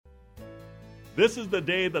This is the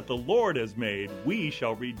day that the Lord has made. We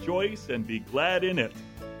shall rejoice and be glad in it.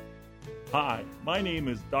 Hi, my name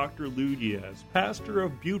is Dr. Lou Diaz, pastor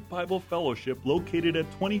of Butte Bible Fellowship located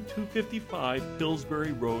at 2255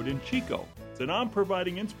 Pillsbury Road in Chico. And I'm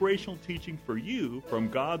providing inspirational teaching for you from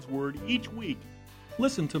God's Word each week.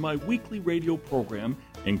 Listen to my weekly radio program,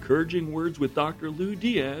 Encouraging Words with Dr. Lou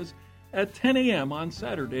Diaz, at 10 a.m. on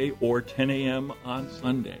Saturday or 10 a.m. on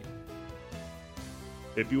Sunday.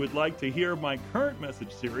 If you would like to hear my current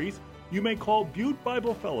message series, you may call Butte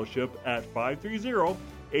Bible Fellowship at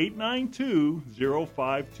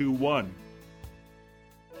 530-892-0521.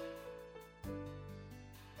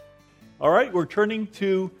 All right, we're turning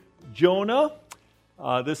to Jonah.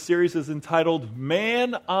 This series is entitled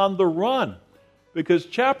Man on the Run, because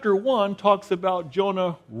chapter 1 talks about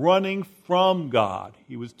Jonah running from God.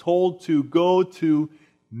 He was told to go to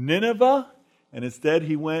Nineveh, and instead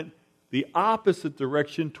he went the opposite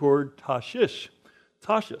direction toward Tarshish.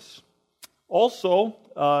 Also,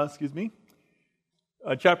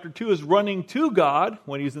 chapter 2 is running to God.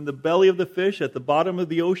 When he's in the belly of the fish at the bottom of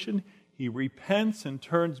the ocean, he repents and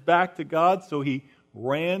turns back to God, so he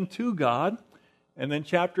ran to God. And then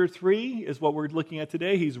chapter 3 is what we're looking at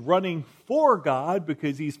today. He's running for God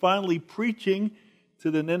because he's finally preaching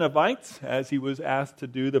to the Ninevites as he was asked to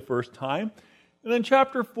do the first time. And then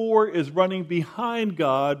chapter 4 is running behind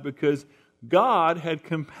God because God had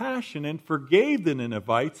compassion and forgave the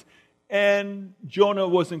Ninevites, and Jonah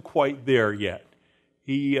wasn't quite there yet.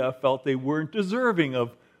 He felt they weren't deserving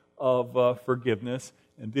of forgiveness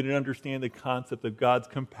and didn't understand the concept of God's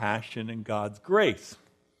compassion and God's grace.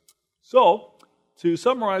 So, to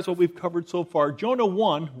summarize what we've covered so far, Jonah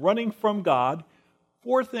 1, running from God,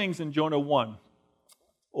 4 things in Jonah 1.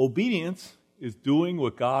 Obedience is doing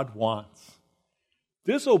what God wants.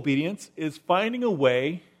 Disobedience is finding a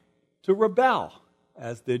way to rebel,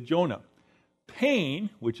 as did Jonah. Pain,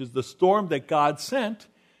 which is the storm that God sent,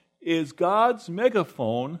 is God's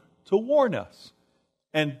megaphone to warn us.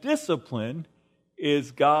 And discipline is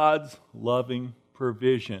God's loving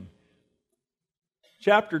provision.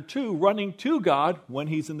 Chapter 2, running to God, when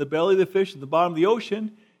he's in the belly of the fish at the bottom of the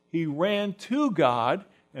ocean, he ran to God,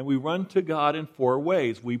 and we run to God in 4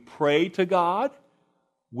 ways. We pray to God,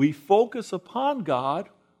 we focus upon God,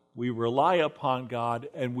 we rely upon God,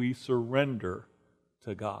 and we surrender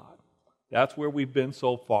to God. That's where we've been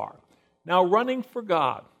so far. Now, running for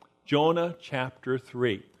God, Jonah chapter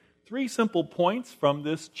 3. 3 simple points from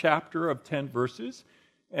this chapter of 10 verses,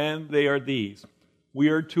 and they are these. We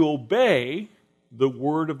are to obey the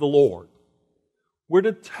word of the Lord. We're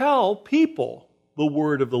to tell people the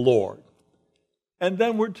word of the Lord. And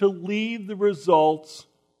then we're to leave the results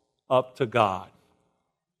up to God.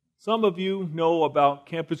 Some of you know about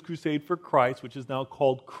Campus Crusade for Christ, which is now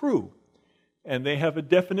called Cru. And they have a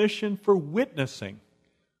definition for witnessing.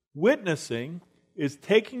 Witnessing is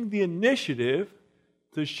taking the initiative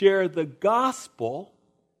to share the gospel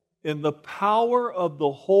in the power of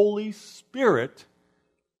the Holy Spirit,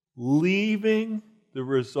 leaving the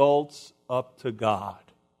results up to God.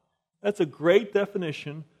 That's a great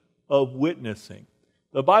definition of witnessing.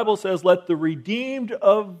 The Bible says, let the redeemed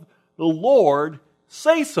of the Lord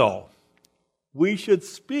say so. We should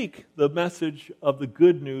speak the message of the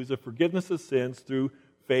good news of forgiveness of sins through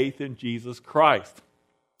faith in Jesus Christ.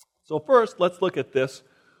 So first, let's look at this.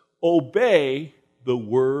 Obey the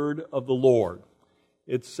word of the Lord.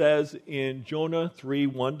 It says in Jonah 3,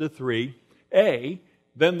 1-3,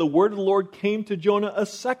 then the word of the Lord came to Jonah a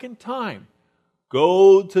second time.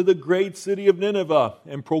 Go to the great city of Nineveh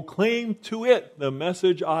and proclaim to it the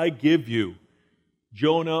message I give you.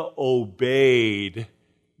 Jonah obeyed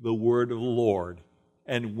the word of the Lord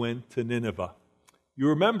and went to Nineveh. You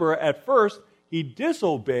remember at first he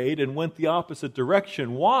disobeyed and went the opposite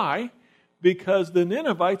direction. Why? Because the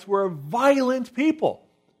Ninevites were a violent people.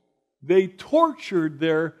 They tortured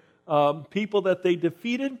their people that they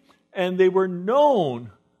defeated, and they were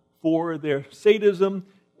known for their sadism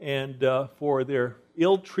and for their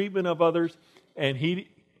ill treatment of others. And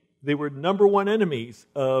they were number one enemies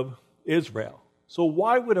of Israel. So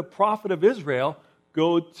why would a prophet of Israel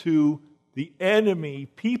go to the enemy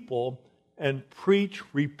people and preach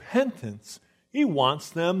repentance? He wants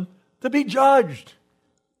them to be judged.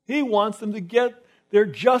 He wants them to get their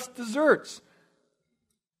just deserts.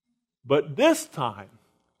 But this time,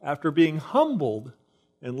 after being humbled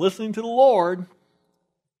and listening to the Lord,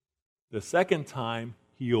 the second time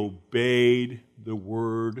he obeyed the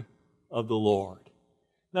word of the Lord.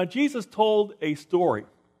 Now, Jesus told a story.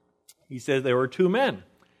 He said there were 2 men.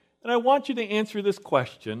 And I want you to answer this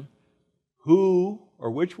question. Who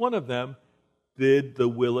or which one of them did the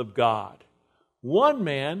will of God? One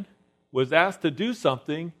man was asked to do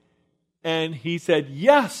something, and he said,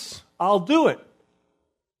 "Yes, I'll do it."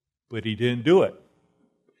 But he didn't do it.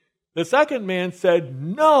 The second man said,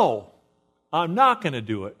 "No, I'm not going to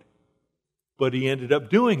do it." But he ended up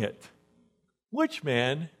doing it. Which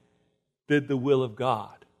man did the will of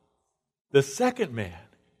God? The second man.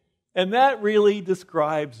 And that really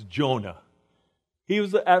describes Jonah. He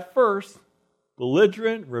was at first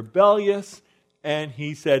belligerent, rebellious, and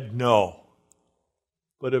he said no.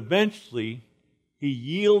 But eventually he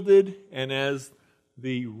yielded, and as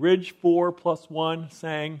the Ridge 4+1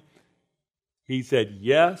 sang, he said,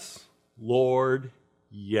 "Yes, Lord,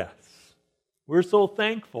 yes." We're so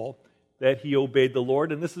thankful that he obeyed the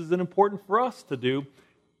Lord, and this is important for us to do.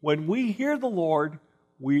 When we hear the Lord,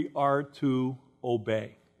 we are to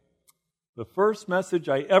obey. The first message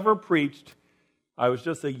I ever preached, I was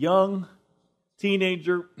just a young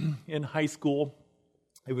teenager in high school.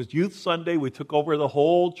 It was Youth Sunday. We took over the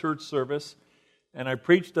whole church service, and I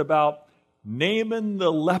preached about Naaman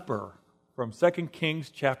the leper from 2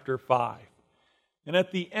 Kings chapter 5. And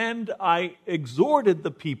at the end, I exhorted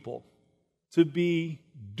the people to be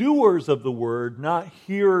doers of the word, not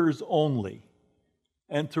hearers only.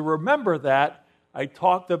 And to remember that, I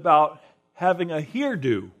talked about having a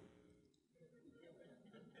hairdo.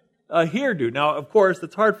 A hairdo. Now, of course,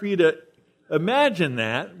 it's hard for you to imagine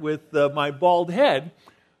that with my bald head,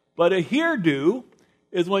 but a hairdo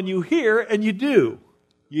is when you hear and you do.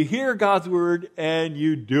 You hear God's word and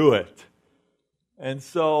you do it. And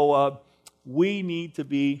so we need to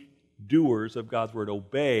be doers of God's word,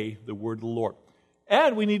 obey the word of the Lord.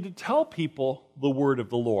 And we need to tell people the word of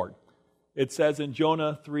the Lord. It says in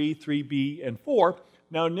Jonah 3:3b and 4,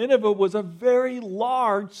 now Nineveh was a very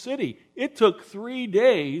large city. It took 3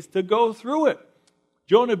 days to go through it.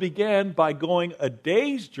 Jonah began by going a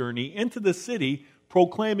day's journey into the city,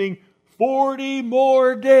 proclaiming 40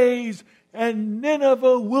 more days and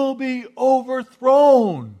Nineveh will be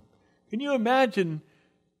overthrown. Can you imagine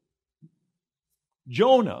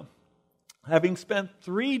Jonah having spent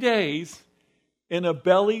 3 days in a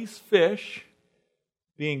belly's fish,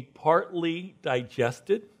 being partly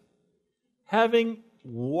digested, having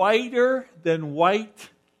whiter than white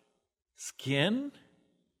skin,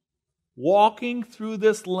 walking through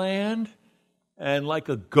this land and like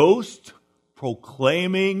a ghost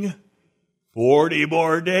proclaiming 40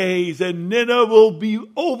 more days and Nineveh will be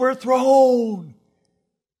overthrown.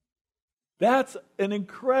 That's an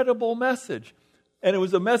incredible message. And it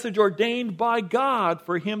was a message ordained by God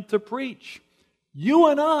for him to preach. You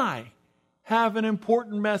and I have an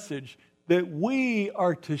important message that we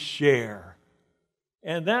are to share.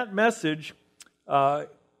 And that message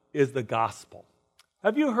is the gospel.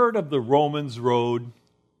 Have you heard of the Romans Road?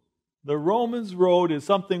 The Romans Road is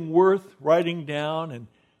something worth writing down and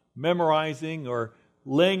memorizing or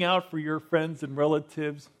laying out for your friends and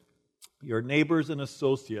relatives, your neighbors and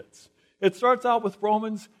associates. It starts out with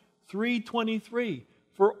Romans 3:23.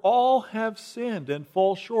 For all have sinned and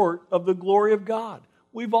fall short of the glory of God.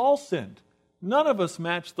 We've all sinned. None of us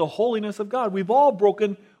match the holiness of God. We've all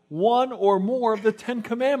broken one or more of the 10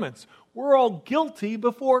 commandments. We're all guilty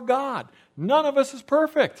before God. None of us is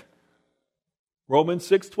perfect. Romans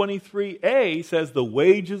 6:23a says the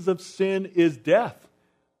wages of sin is death.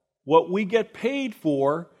 What we get paid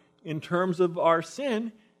for in terms of our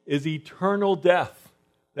sin is eternal death.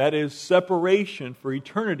 That is separation for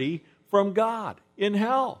eternity from God in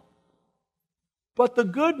hell. But the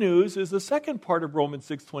good news is the second part of Romans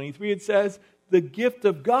 6:23. It says the gift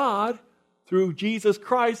of God through Jesus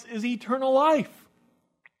Christ is eternal life.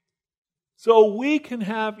 So we can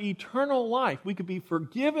have eternal life. We can be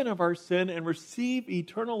forgiven of our sin and receive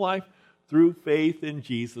eternal life through faith in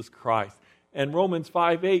Jesus Christ. And Romans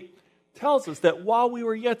 5:8 tells us that while we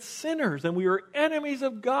were yet sinners and we were enemies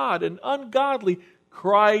of God and ungodly,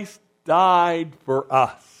 Christ died for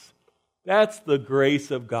us. That's the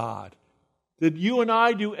grace of God. Did you and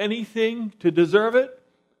I do anything to deserve it?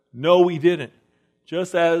 No, we didn't.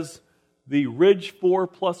 Just as the Ridge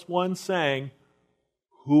 4+1 sang,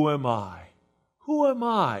 who am I? Who am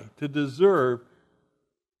I to deserve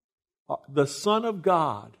the Son of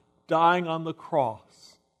God dying on the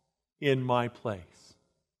cross in my place?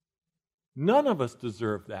 None of us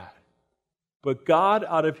deserve that. But God,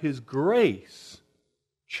 out of His grace,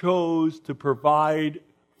 chose to provide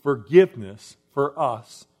forgiveness for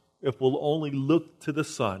us if we'll only look to the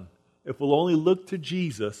Son, if we'll only look to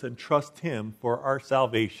Jesus and trust Him for our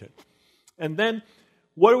salvation. And then,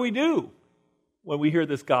 what do? When we hear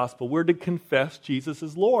this gospel, we're to confess Jesus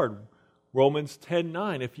as Lord. Romans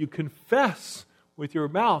 10:9, if you confess with your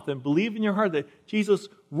mouth and believe in your heart that Jesus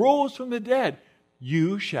rose from the dead,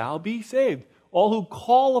 you shall be saved. All who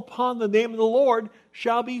call upon the name of the Lord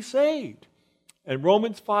shall be saved. And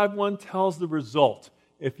Romans 5:1 tells the result.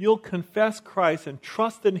 If you'll confess Christ and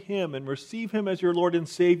trust in Him and receive Him as your Lord and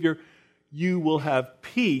Savior, you will have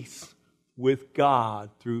peace with God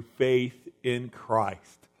through faith in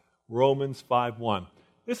Christ. Romans 5:1.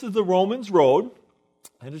 This is the Romans road,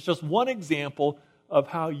 and it's just one example of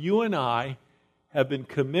how you and I have been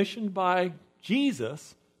commissioned by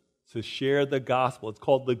Jesus to share the gospel. It's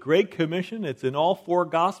called the Great Commission. It's in all 4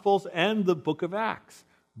 Gospels and the book of Acts.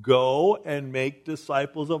 Go and make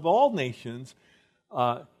disciples of all nations,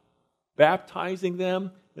 baptizing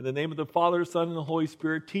them in the name of the Father, Son, and the Holy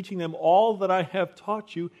Spirit, teaching them all that I have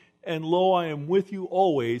taught you, and lo, I am with you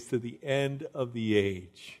always to the end of the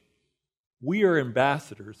age. We are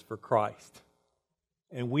ambassadors for Christ,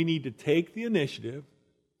 and we need to take the initiative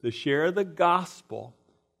to share the gospel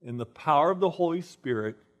in the power of the Holy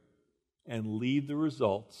Spirit and leave the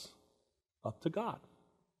results up to God.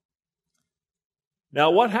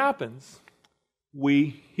 Now, what happens?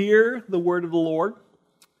 We hear the word of the Lord,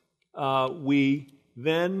 we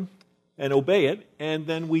then and obey it, and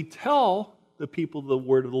then we tell the people the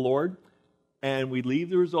word of the Lord, and we leave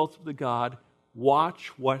the results up to God.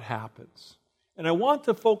 Watch what happens. And I want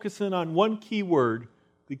to focus in on one key word.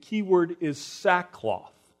 The key word is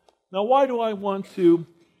sackcloth. Now, why do I want to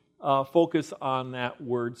focus on that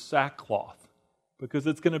word sackcloth? Because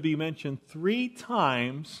it's going to be mentioned 3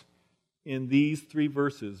 times in these 3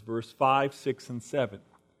 verses, verse 5, 6, and 7.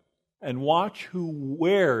 And watch who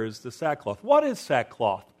wears the sackcloth. What is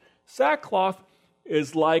sackcloth? Sackcloth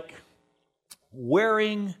is like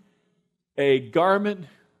wearing a garment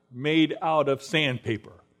made out of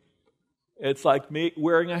sandpaper. It's like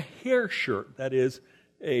wearing a hair shirt, that is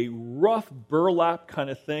a rough burlap kind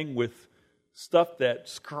of thing with stuff that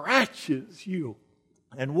scratches you.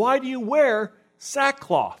 And why do you wear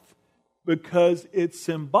sackcloth? Because it's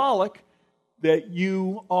symbolic that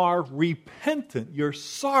you are repentant. You're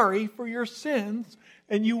sorry for your sins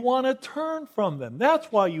and you want to turn from them.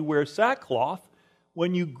 That's why you wear sackcloth.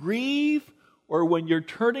 When you grieve or when you're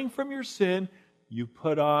turning from your sin, you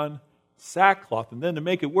put on sackcloth. And then to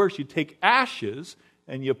make it worse, you take ashes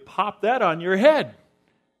and you pop that on your head.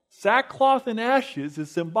 Sackcloth and ashes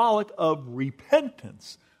is symbolic of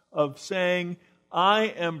repentance, of saying, I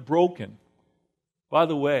am broken. By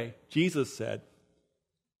the way, Jesus said,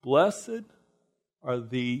 blessed are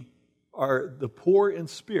the poor in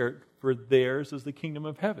spirit, for theirs is the kingdom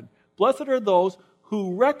of heaven. Blessed are those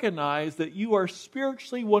who recognize that you are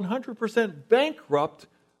spiritually 100% bankrupt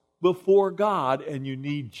before God and you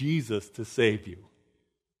need Jesus to save you.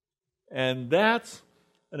 And that's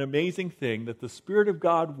an amazing thing, that the Spirit of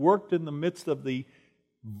God worked in the midst of the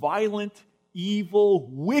violent, evil,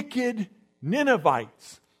 wicked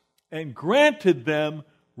Ninevites and granted them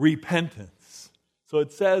repentance. So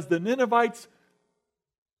it says the Ninevites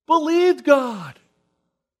believed God.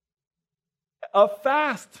 A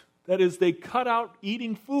fast, that is, they cut out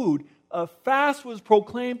eating food. A fast was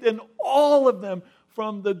proclaimed, and all of them,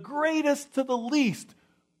 from the greatest to the least,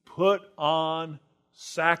 put on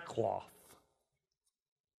sackcloth.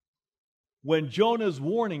 When Jonah's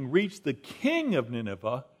warning reached the king of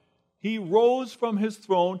Nineveh, he rose from his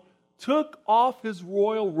throne, took off his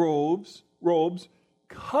royal robes,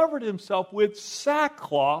 covered himself with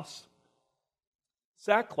sackcloth,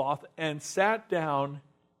 and sat down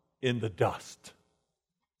in the dust.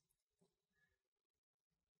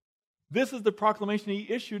 This is the proclamation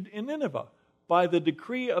he issued in Nineveh. By the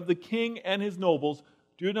decree of the king and his nobles,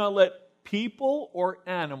 do not let people or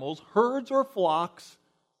animals, herds or flocks,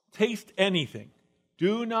 taste anything.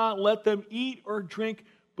 Do not let them eat or drink,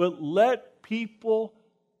 but let people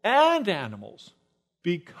and animals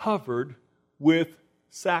be covered with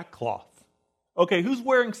sackcloth. Okay, who's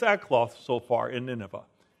wearing sackcloth so far in Nineveh?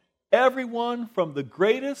 Everyone from the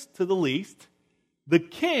greatest to the least, the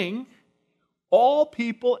king, all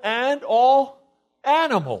people, and all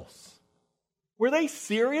animals. Were they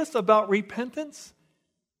serious about repentance?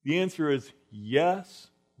 The answer is yes,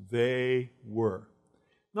 they were.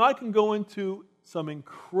 Now I can go into some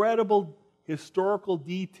incredible historical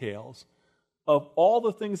details of all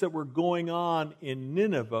the things that were going on in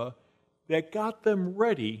Nineveh that got them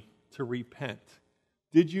ready to repent.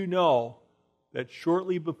 Did you know that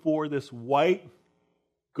shortly before this white,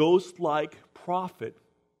 ghost-like prophet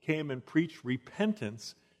came and preached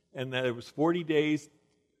repentance, and that it was 40 days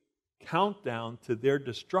countdown to their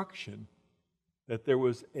destruction, that there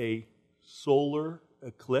was a solar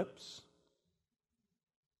eclipse?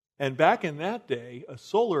 And back in that day, a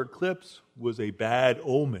solar eclipse was a bad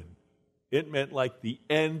omen. It meant like the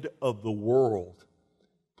end of the world.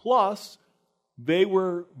 Plus, they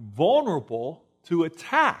were vulnerable to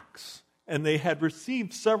attacks, and they had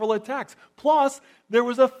received several attacks. Plus, there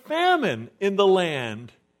was a famine in the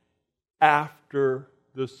land after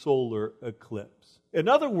the solar eclipse. In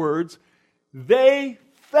other words, they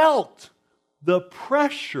felt the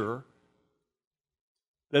pressure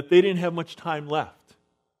that they didn't have much time left.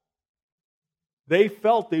 They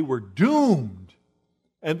felt they were doomed.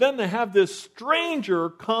 And then to have this stranger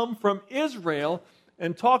come from Israel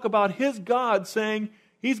and talk about his God, saying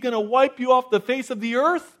he's going to wipe you off the face of the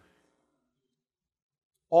earth.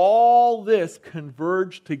 All this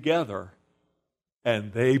converged together,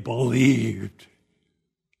 and they believed.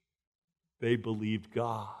 They believed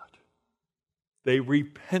God. They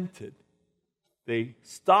repented. They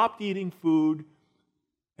stopped eating food,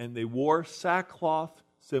 and they wore sackcloth,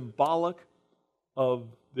 symbolic of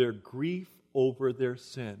their grief over their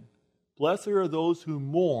sin. Blessed are those who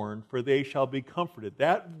mourn, for they shall be comforted.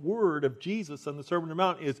 That word of Jesus on the Sermon on the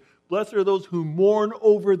Mount is, blessed are those who mourn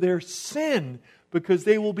over their sin, because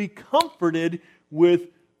they will be comforted with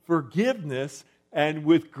forgiveness and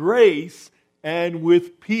with grace and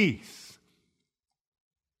with peace.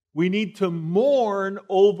 We need to mourn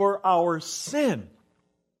over our sin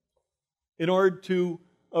in order to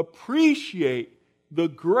appreciate the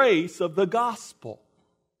grace of the gospel.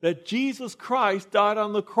 That Jesus Christ died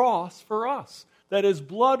on the cross for us. That His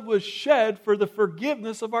blood was shed for the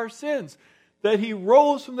forgiveness of our sins. That He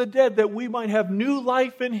rose from the dead that we might have new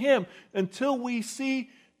life in Him. Until we see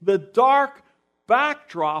the dark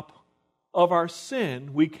backdrop of our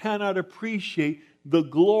sin, we cannot appreciate the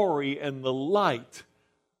glory and the light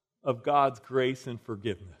of God's grace and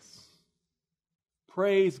forgiveness.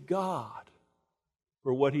 Praise God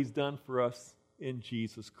for what He's done for us in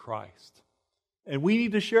Jesus Christ. And we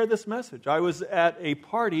need to share this message. I was at a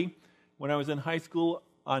party when I was in high school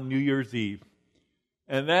on New Year's Eve.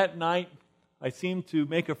 And that night, I seemed to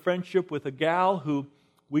make a friendship with a gal who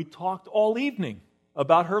we talked all evening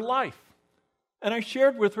about her life. And I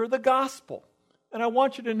shared with her the gospel. And I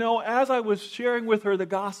want you to know, as I was sharing with her the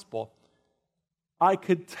gospel, I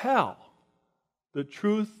could tell the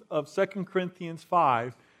truth of 2 Corinthians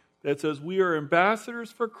 5 that says we are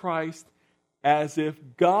ambassadors for Christ, as if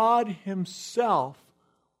God Himself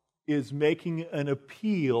is making an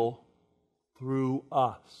appeal through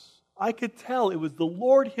us. I could tell it was the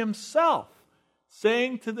Lord Himself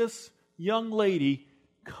saying to this young lady,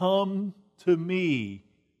 come to me,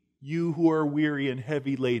 you who are weary and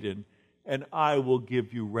heavy laden, and I will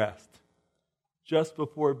give you rest. Just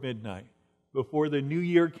before midnight, before the new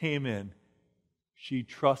year came in, she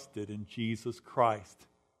trusted in Jesus Christ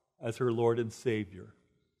as her Lord and Savior.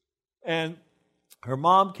 And her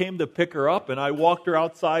mom came to pick her up, and I walked her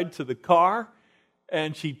outside to the car,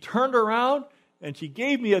 and she turned around, and she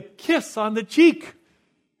gave me a kiss on the cheek.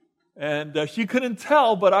 And she couldn't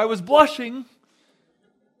tell, but I was blushing.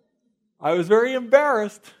 I was very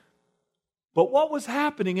embarrassed. But what was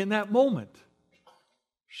happening in that moment?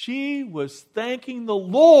 She was thanking the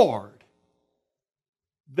Lord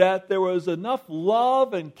that there was enough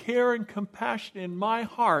love and care and compassion in my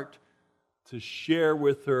heart to share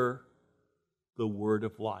with her the word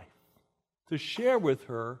of life, to share with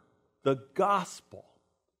her the gospel.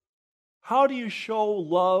 How do you show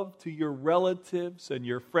love to your relatives and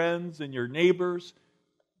your friends and your neighbors?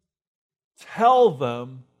 Tell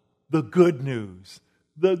them the good news,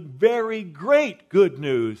 the very great good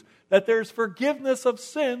news, that there's forgiveness of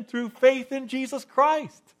sin through faith in Jesus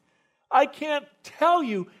Christ. I can't tell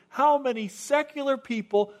you how many secular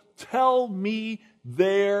people tell me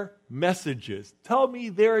their messages, tell me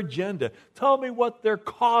their agenda, tell me what their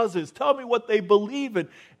cause is, tell me what they believe in,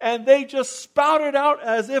 and they just spout it out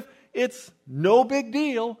as if it's no big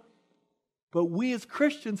deal. But we as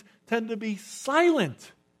Christians tend to be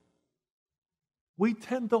silent. We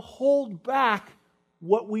tend to hold back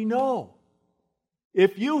what we know.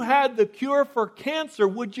 If you had the cure for cancer,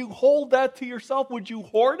 would you hold that to yourself? Would you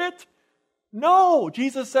hoard it? No.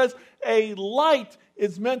 Jesus says a light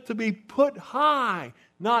is meant to be put high,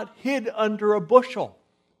 not hid under a bushel.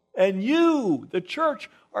 And you, the church,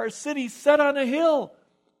 are a city set on a hill.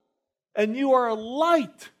 And you are a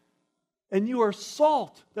light. And you are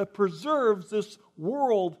salt that preserves this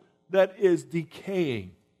world that is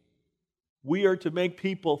decaying. We are to make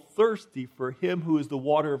people thirsty for Him who is the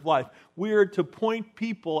water of life. We are to point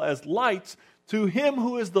people as lights to Him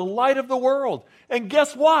who is the light of the world. And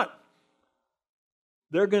guess what?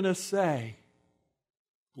 They're going to say,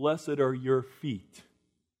 blessed are your feet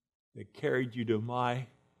that carried you to my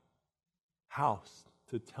house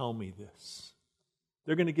to tell me this.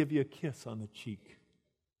 They're going to give you a kiss on the cheek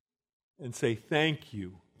and say, thank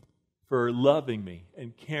you for loving me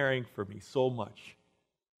and caring for me so much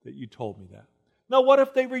that you told me that. Now, what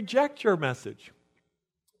if they reject your message?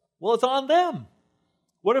 Well, it's on them.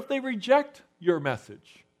 What if they reject your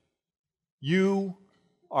message? You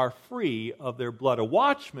are free of their blood. A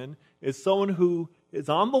watchman is someone who is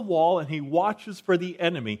on the wall and he watches for the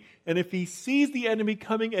enemy. And if he sees the enemy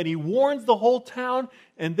coming and he warns the whole town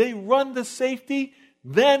and they run to safety,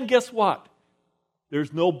 then guess what?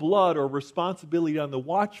 There's no blood or responsibility on the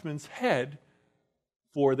watchman's head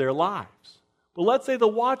for their lives. But let's say the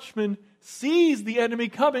watchman sees the enemy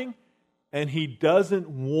coming and he doesn't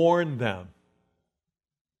warn them.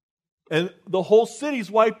 And the whole city's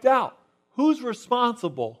wiped out. Who's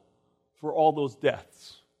responsible for all those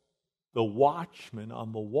deaths? The watchman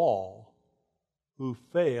on the wall who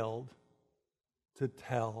failed to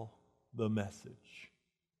tell the message.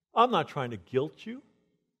 I'm not trying to guilt you.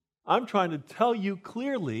 I'm trying to tell you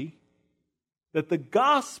clearly that the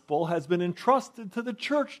gospel has been entrusted to the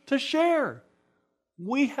church to share.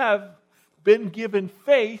 We have been given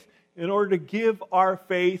faith in order to give our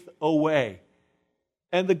faith away.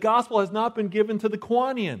 And the gospel has not been given to the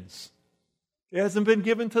Kiwanians. It hasn't been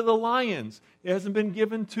given to the Lions. It hasn't been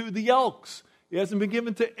given to the Elks. It hasn't been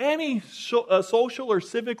given to any social or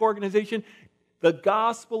civic organization. The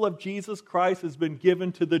gospel of Jesus Christ has been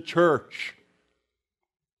given to the church.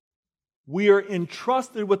 We are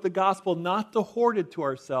entrusted with the gospel not to hoard it to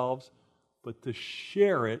ourselves, but to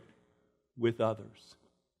share it with others.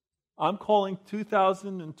 I'm calling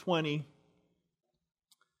 2020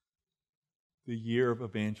 the year of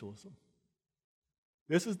evangelism.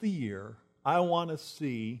 This is the year I want to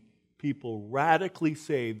see people radically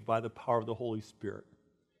saved by the power of the Holy Spirit.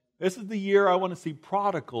 This is the year I want to see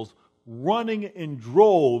prodigals running in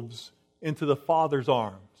droves into the Father's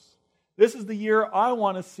arms. This is the year I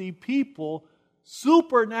want to see people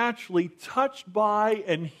supernaturally touched by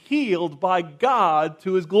and healed by God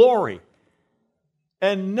to His glory.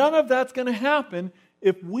 And none of that's going to happen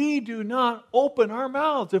if we do not open our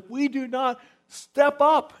mouths, if we do not step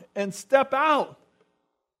up and step out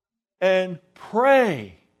and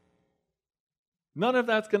pray. None of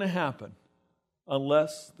that's going to happen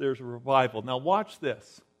unless there's a revival. Now watch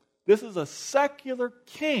this. This is a secular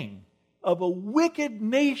king of a wicked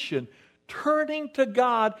nation turning to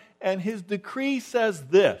God, and his decree says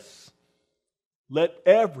this: let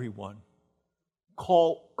everyone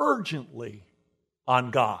call urgently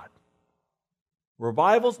on God.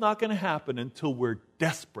 Revival's not going to happen until we're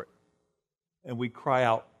desperate and we cry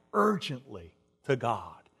out urgently to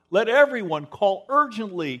God. Let everyone call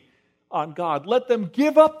urgently on God. Let them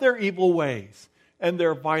give up their evil ways and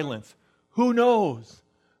their violence. Who knows?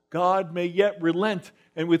 God may yet relent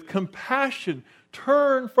and with compassion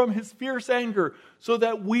turn from His fierce anger so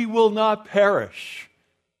that we will not perish.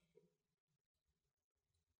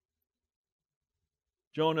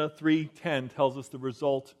 Jonah 3:10 tells us the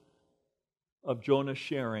result of Jonah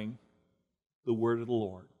sharing the word of the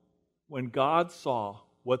Lord. When God saw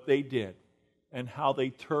what they did and how they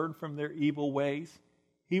turned from their evil ways,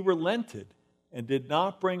 He relented and did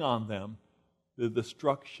not bring on them the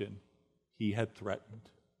destruction He had threatened.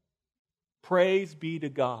 Praise be to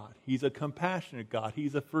God. He's a compassionate God.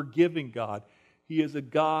 He's a forgiving God. He is a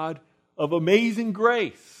God of amazing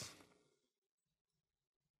grace.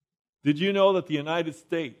 Did you know that the United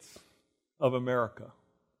States of America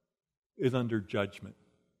is under judgment?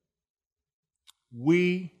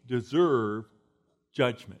 We deserve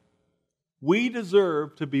judgment. We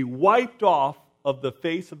deserve to be wiped off of the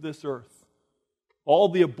face of this earth. All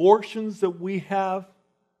the abortions that we have,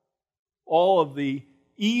 all of the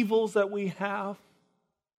evils that we have.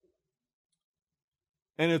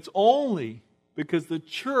 And it's only because the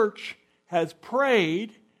church has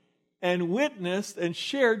prayed and witnessed and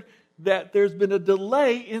shared that there's been a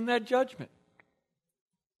delay in that judgment.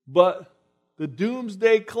 But the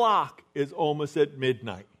doomsday clock is almost at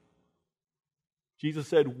midnight. Jesus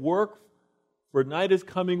said, work, for night is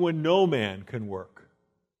coming when no man can work.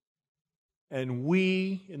 And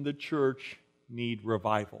we in the church need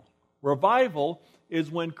revival. Revival is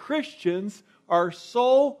when Christians are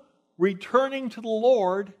so returning to the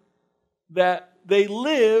Lord that they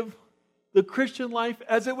live the Christian life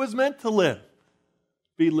as it was meant to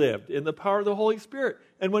be lived in the power of the Holy Spirit.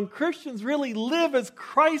 And when Christians really live as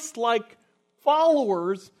Christ-like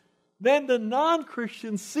followers, then the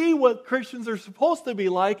non-Christians see what Christians are supposed to be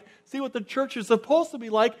like, see what the church is supposed to be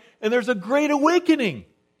like, and there's a great awakening.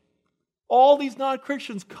 All these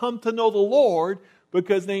non-Christians come to know the Lord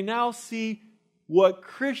because they now see what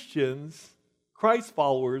Christians, Christ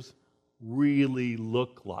followers, really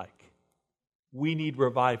look like. We need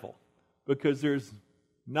revival because there's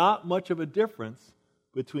not much of a difference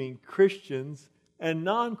between Christians and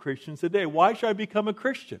non-Christians today. Why should I become a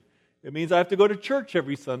Christian? It means I have to go to church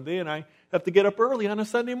every Sunday and I have to get up early on a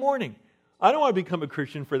Sunday morning. I don't want to become a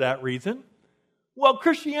Christian for that reason. Well,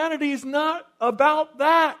 Christianity is not about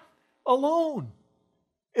that alone.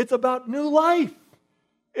 It's about new life.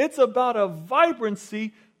 It's about a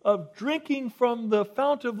vibrancy of drinking from the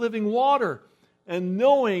fount of living water and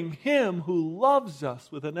knowing Him who loves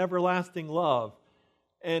us with an everlasting love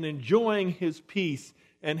and enjoying His peace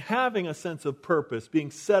and having a sense of purpose, being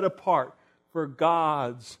set apart for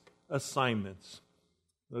God's assignments.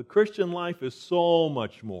 The Christian life is so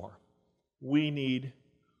much more. We need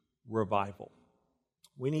revival.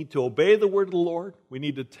 We need to obey the word of the Lord. We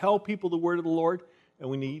need to tell people the word of the Lord. And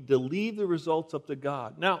we need to leave the results up to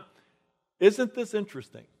God. Now, isn't this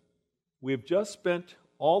interesting? We've just spent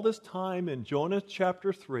all this time in Jonah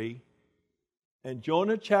chapter 3. And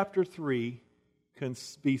Jonah chapter 3 can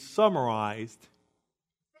be summarized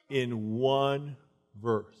in one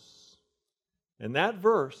verse. And that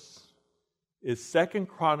verse is 2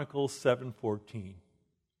 Chronicles 7:14.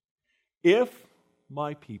 If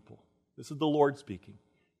my people, this is the Lord speaking,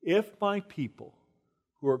 if my people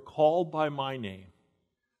who are called by my name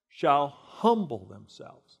shall humble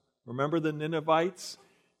themselves. Remember the Ninevites?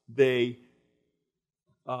 They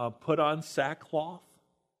put on sackcloth.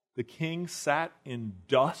 The king sat in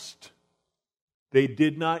dust. They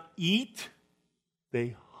did not eat.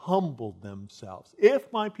 They humbled themselves.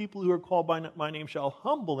 If my people who are called by my name shall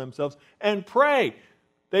humble themselves and pray.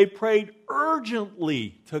 They prayed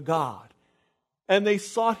urgently to God. And they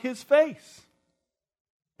sought His face.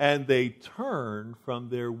 And they turned from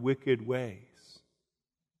their wicked ways.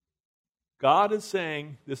 God is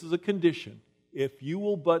saying, this is a condition. If you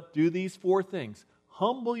will but do these 4 things,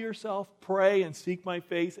 humble yourself, pray, and seek my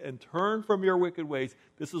face, and turn from your wicked ways,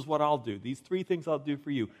 this is what I'll do. These 3 things I'll do for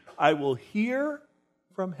you. I will hear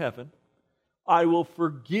from heaven. I will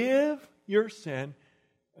forgive your sin.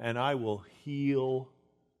 And I will heal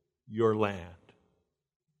your land.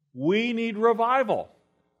 We need revival.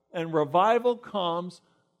 And revival comes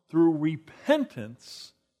through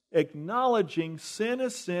repentance, acknowledging sin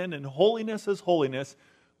as sin and holiness as holiness.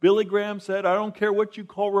 Billy Graham said, I don't care what you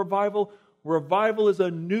call revival. Revival is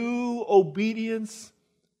a new obedience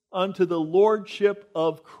unto the lordship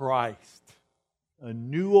of Christ. A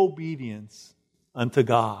new obedience unto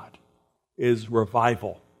God is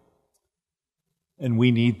revival. And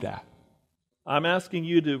we need that. I'm asking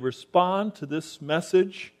you to respond to this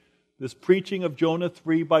message, this preaching of Jonah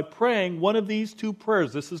 3, by praying one of these 2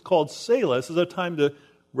 prayers. This is called Selah. This is a time to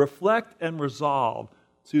reflect and resolve,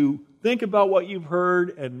 to think about what you've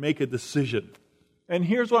heard and make a decision. And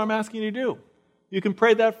here's what I'm asking you to do. You can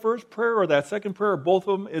pray that first prayer or that second prayer, or both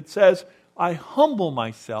of them. It says, I humble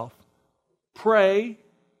myself, pray,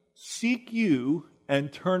 seek you,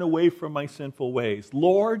 and turn away from my sinful ways.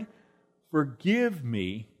 Lord, forgive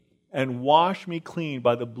me and wash me clean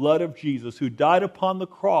by the blood of Jesus, who died upon the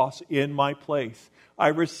cross in my place. I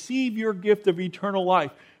receive your gift of eternal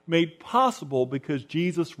life, made possible because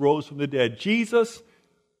Jesus rose from the dead. Jesus,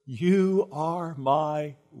 you are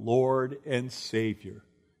my Lord and Savior.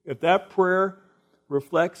 If that prayer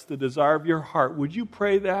reflects the desire of your heart, would you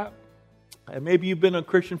pray that? And maybe you've been a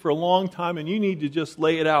Christian for a long time and you need to just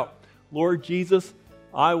lay it out. Lord Jesus,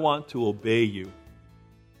 I want to obey you,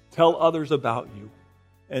 tell others about you,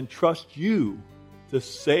 and trust you to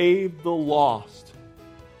save the lost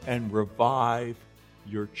and revive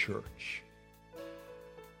your church.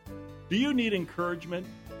 Do you need encouragement?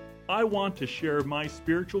 I want to share my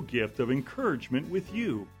spiritual gift of encouragement with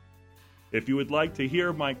you. If you would like to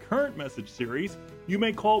hear my current message series, you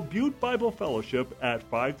may call Butte Bible Fellowship at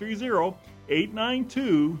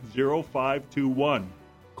 530-892-0521.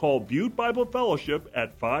 Call Butte Bible Fellowship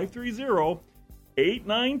at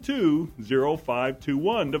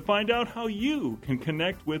 530-892-0521 to find out how you can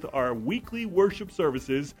connect with our weekly worship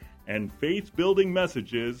services and faith-building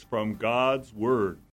messages from God's Word.